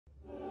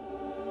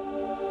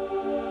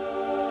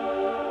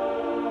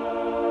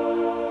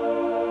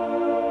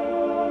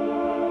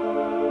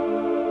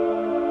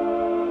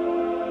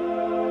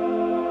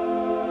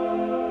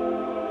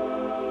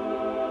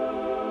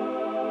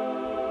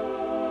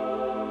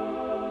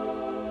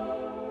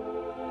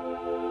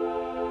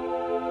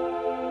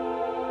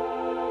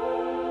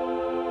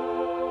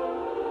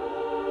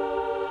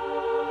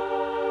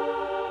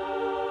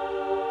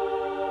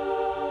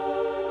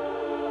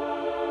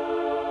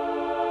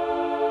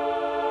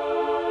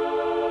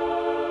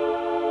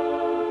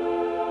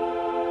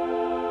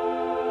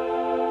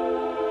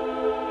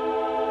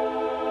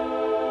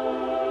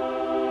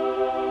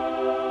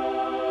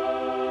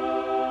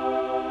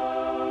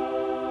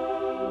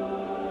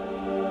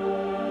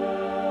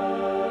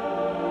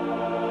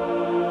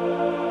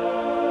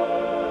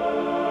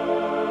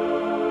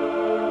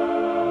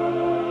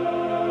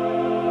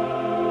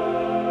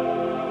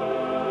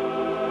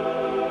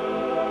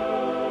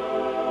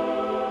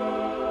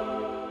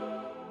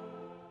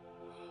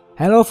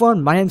Hello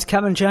everyone, my name's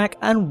Captain Jack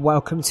and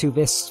welcome to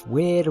this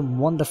weird and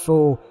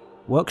wonderful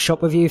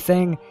workshop review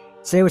thing.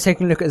 Today we're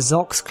taking a look at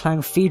Zox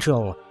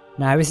Clangthedral.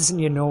 Now this isn't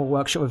your normal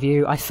workshop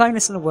review. I found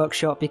this in the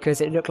workshop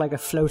because it looked like a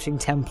floating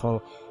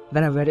temple.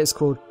 Then I read it's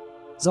called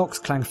Zox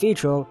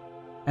Clangthedral,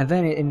 and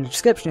then in the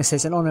description it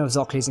says in honour of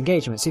Zockley's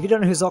engagement. So if you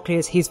don't know who Zockley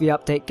is, he's the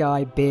update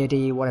guy,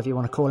 beardy, whatever you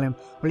want to call him.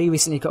 Well, he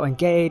recently got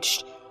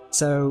engaged,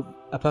 so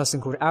a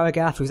person called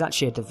Aragath, who's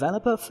actually a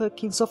developer for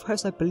Keen Software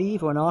House, I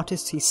believe, or an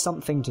artist, he's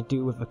something to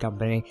do with the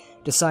company,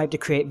 decided to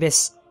create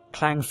this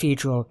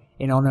Clangthedral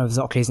in honour of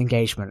Zockley's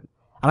engagement.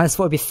 And I just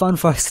thought it'd be fun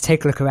for us to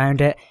take a look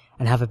around it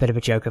and have a bit of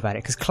a joke about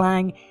it. Because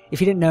Clang,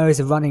 if you didn't know, is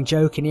a running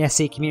joke in the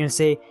SC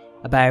community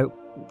about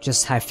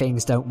just how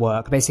things don't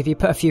work. Basically, if you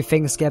put a few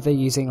things together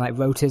using like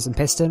rotors and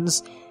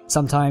pistons,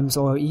 sometimes,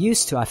 or you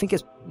used to, I think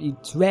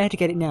it's rare to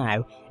get it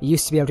now, you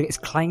used to be able to get this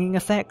clanging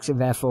effect, and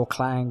therefore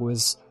Clang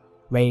was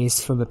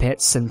raised from the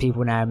pits, and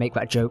people now make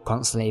that joke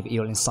constantly that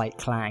you'll incite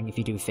Clang if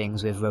you do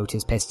things with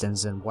rotors,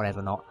 pistons, and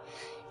whatever not.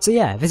 So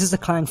yeah, this is the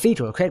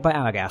Clangthedral, created by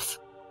Aragath.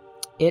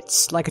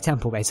 It's like a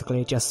temple,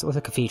 basically, just with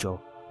a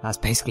cathedral. That's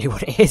basically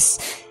what it is.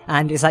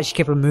 And it's actually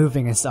capable of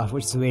moving and stuff,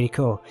 which is really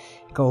cool.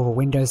 Got all the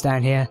windows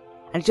down here.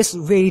 And it just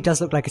really does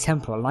look like a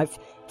temple. And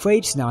for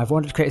ages now, I've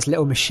wanted to create this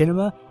little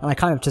machinima, and I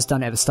kind of just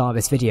done it at the start of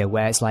this video,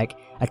 where it's like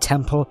a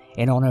temple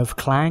in honour of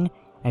Clang,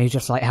 and you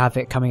just like have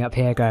it coming up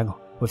here going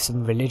with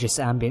some religious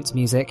ambience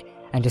music,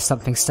 and just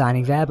something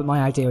standing there. But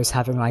my idea was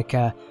having like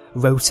a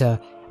rotor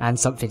and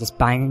something just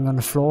banging on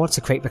the floor to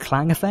create the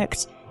Clang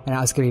effect, and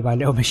that was going to be my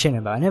little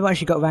machinima. I never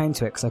actually got around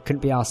to it because I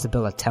couldn't be asked to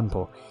build a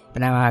temple, but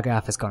now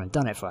Aragath has gone and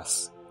done it for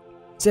us.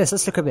 So yes,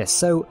 let's look at this.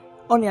 So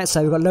on the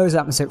outside we've got loads of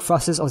atmospheric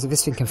thrusters. Obviously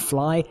this thing can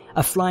fly.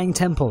 A flying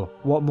temple.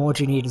 What more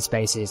do you need in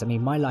spaces? I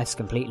mean, my life's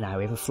complete now.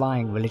 We have a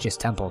flying religious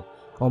temple.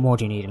 What more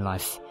do you need in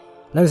life?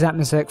 Loads of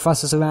atmospheric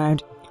thrusters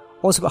around.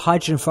 Also got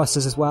hydrogen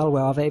thrusters as well.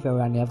 Where are they? They're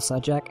around the other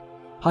side, Jack.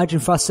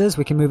 Hydrogen thrusters,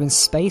 we can move in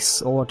space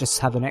or just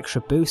have an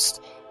extra boost.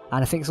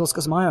 And I think it's also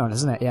got some iron,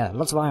 isn't it? Yeah,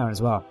 lots of iron as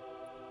well.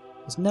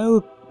 There's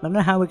no... I don't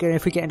know how we're going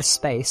if we get into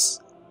space.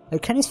 Oh,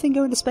 can this thing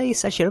go into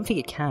space? Actually, I don't think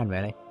it can,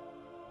 really.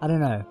 I don't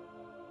know.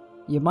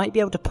 You might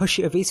be able to push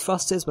it with these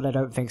thrusters, but I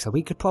don't think so.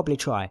 We could probably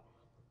try.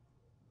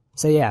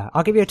 So yeah,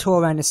 I'll give you a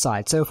tour around this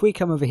side. So if we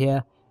come over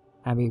here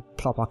and we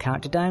plop our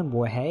character down,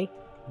 well, hey,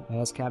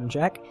 there's Captain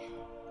Jack.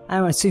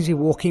 And as soon as we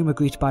walk in, we're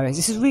greeted by this.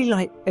 This is really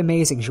like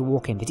amazing as you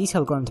walk in. The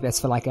detail gone into this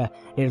for like a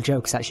little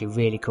joke is actually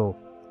really cool.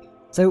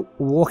 So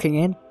walking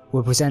in,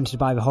 we're presented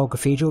by the whole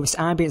cathedral. This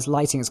ambience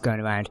lighting that's going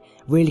around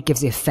really gives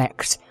the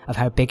effect of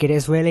how big it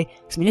is, really.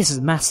 I mean, this is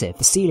massive.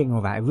 The ceiling and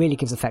all that, it really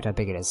gives the effect how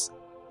big it is.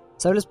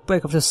 So let's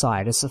break off to the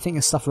side. I think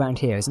there's stuff around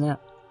here, isn't it?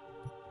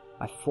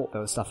 I thought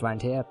there was stuff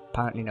around here.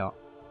 Apparently not.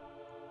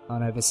 Oh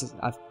no, this is...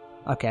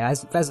 Okay,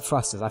 there's the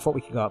thrusters. I thought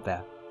we could go up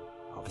there.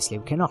 Obviously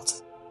we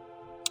cannot.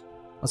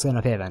 What's going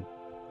up here then?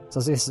 So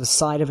this is the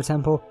side of a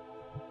temple.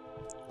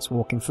 Just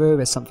walking through.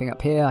 There's something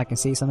up here. I can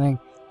see something.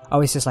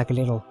 Oh, it's just like a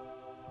little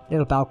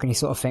balcony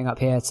sort of thing up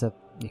here. To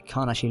you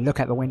can't actually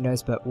look at the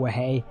windows, but well,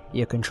 hey,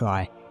 you can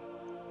try.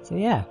 So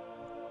yeah,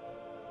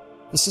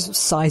 this is the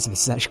size of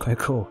this is actually quite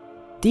cool.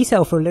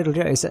 Detail for a little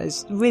joke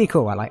is really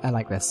cool. I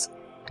like this.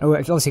 Oh, you've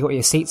obviously got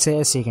your seats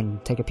here, so you can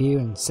take a pew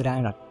and sit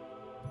down.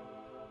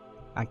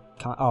 I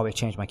can't. Oh, we've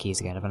changed my keys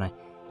again, haven't I?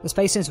 The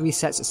space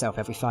resets itself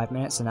every 5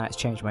 minutes, and now it's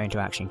changed my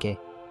interaction key.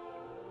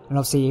 And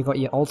obviously you've got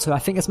your altar. I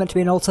think it's meant to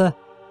be an altar.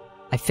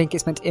 I think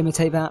it's meant to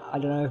imitate that. I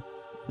don't know.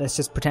 Let's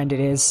just pretend it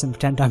is and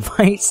pretend I'm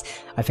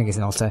right. I think it's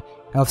an altar.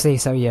 And obviously,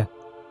 so yeah.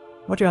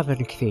 What do you have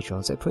in a cathedral?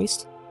 Is it a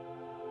priest?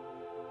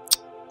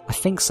 I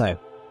think so.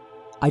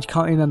 I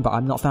can't remember.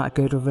 I'm not that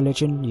good with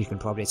religion. You can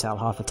probably tell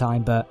half the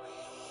time, but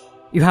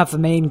you have the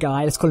main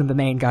guy. Let's call him the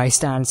main guy.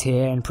 Stands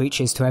here and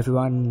preaches to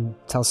everyone,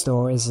 tells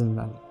stories, and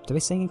do they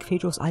sing in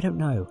cathedrals? I don't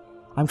know.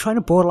 I'm trying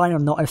to borderline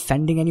on not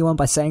offending anyone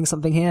by saying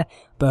something here,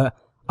 but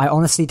I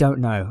honestly don't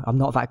know. I'm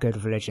not that good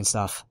with religion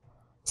stuff.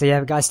 So yeah,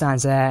 the guy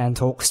stands there and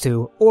talks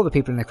to all the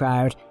people in the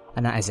crowd,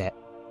 and that is it.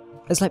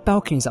 There's like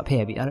balconies up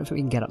here, but I don't think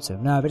we can get up to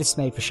them. No, but it's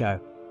made for show.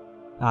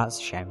 Ah, that's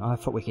a shame. I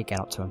thought we could get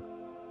up to them.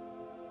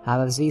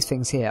 There's these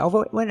things here.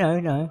 Oh, wait, no.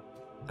 Can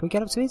we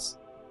get up to these?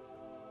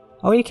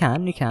 Oh, you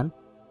can.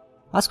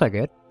 That's quite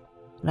good.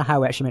 I don't know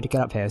how we're actually meant to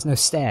get up here. There's no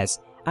stairs.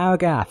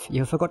 Aragath,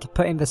 you forgot to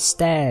put in the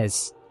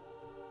stairs.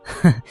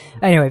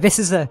 Anyway, this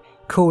is a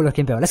cool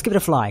looking build. Let's give it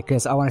a fly,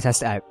 because I want to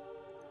test it out.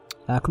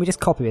 Can we just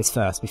copy this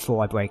first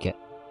before I break it?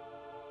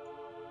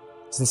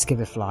 So let's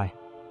give it a fly.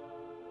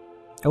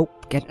 Oh,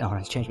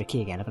 let's change my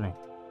key again, haven't I?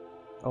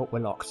 Oh, we're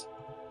locked.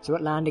 So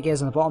what landing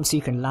is on the bottom, so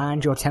you can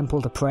land your temple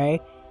to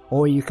pray,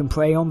 or you can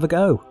pray on the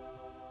go.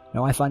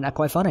 No, I find that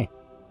quite funny.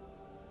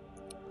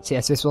 So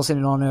yes, this was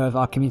in honour of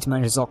our community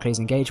manager Zockley's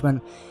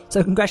engagement.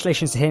 So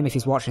congratulations to him if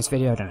he's watching this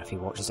video. I don't know if he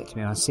watches it, to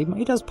be honest.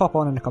 He does pop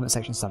on in the comment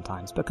section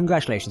sometimes, but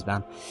congratulations,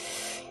 man.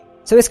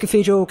 So this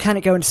cathedral, can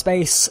it go into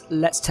space?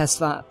 Let's test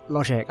that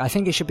logic. I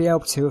think it should be able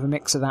to with a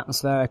mix of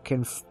atmospheric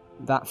and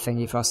that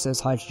thingy thrusters,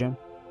 hydrogen.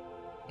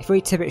 If we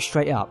tip it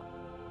straight up,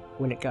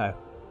 will it go?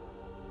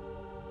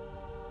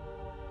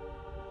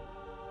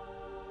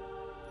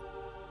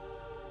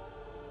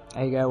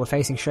 There you go, we're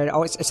facing straight...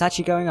 Oh, it's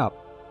actually going up.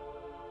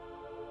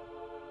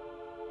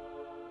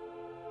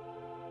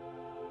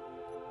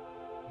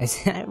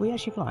 Are we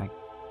actually flying?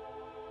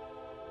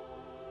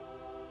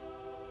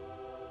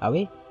 Are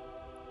we?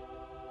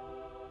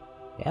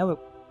 Yeah, we're...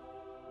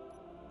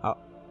 Oh.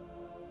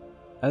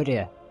 Oh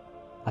dear.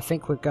 I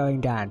think we're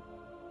going down.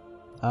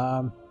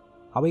 Are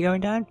we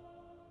going down?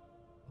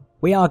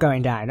 We are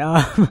going down.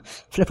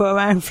 Flip it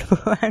around, flip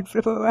it around,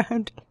 flip it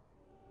around.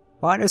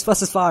 Why aren't those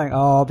buses firing?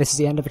 Oh, this is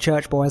the end of the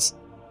church, boys.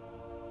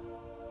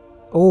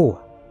 Oh.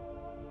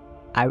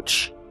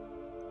 Ouch.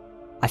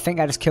 I think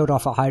I just killed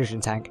off our hydrogen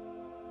tank.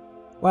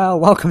 Well,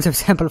 welcome to the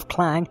Temple of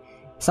Clang.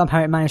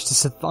 Somehow it managed to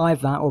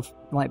survive that of,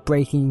 like,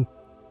 breaking...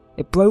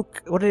 It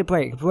broke... What did it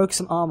break? It broke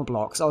some armor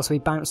blocks. Oh, so we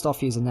bounced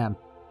off using them.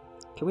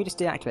 Can we just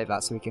deactivate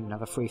that so we can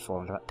have a free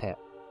fall into that pit?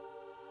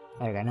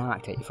 There we go, now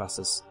activate your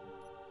thrusters.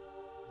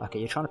 Okay,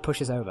 you're trying to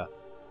push us over.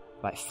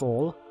 Like,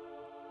 fall?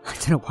 I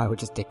don't know why we're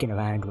just dicking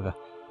around with a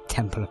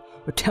temple.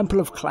 The Temple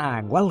of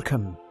Clang!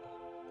 Welcome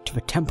to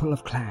the Temple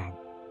of Clang.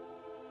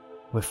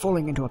 We're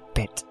falling into a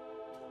pit.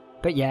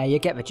 But yeah, you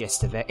get the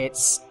gist of it.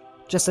 It's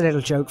just a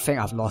little joke thing.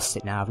 I've lost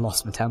it now. I've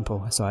lost my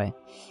temple. Sorry.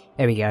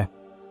 There we go.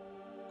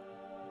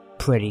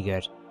 Pretty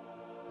good.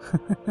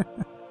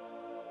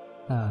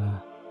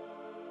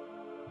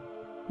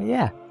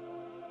 Yeah.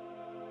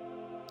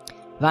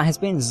 That has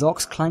been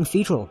Zox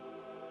Clangthedral,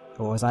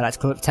 or as I like to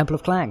call it, the Temple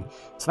of Clang.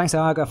 So thanks to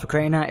Argo for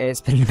creating that. It's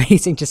been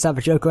amazing just to have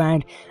a joke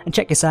around and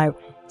check this out.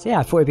 So yeah,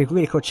 I thought it'd be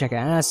really cool to check it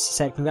out. And as I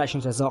said,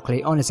 congratulations to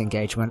Zockley on his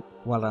engagement.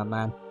 Well done,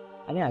 man.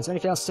 And yeah, is there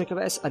anything else to talk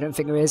about this? I don't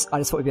think there is. I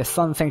just thought it'd be a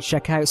fun thing to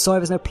check out. Sorry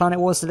there's no Planet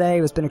Wars today.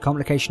 There's been a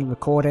complication in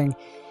recording.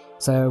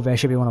 So there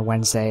should be one on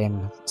Wednesday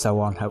and so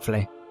on,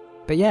 hopefully.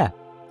 But yeah,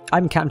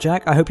 I'm Captain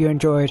Jack. I hope you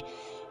enjoyed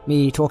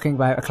me talking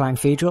about a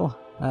Clangthedral.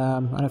 I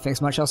don't think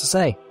there's much else to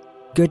say.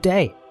 Good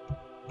day.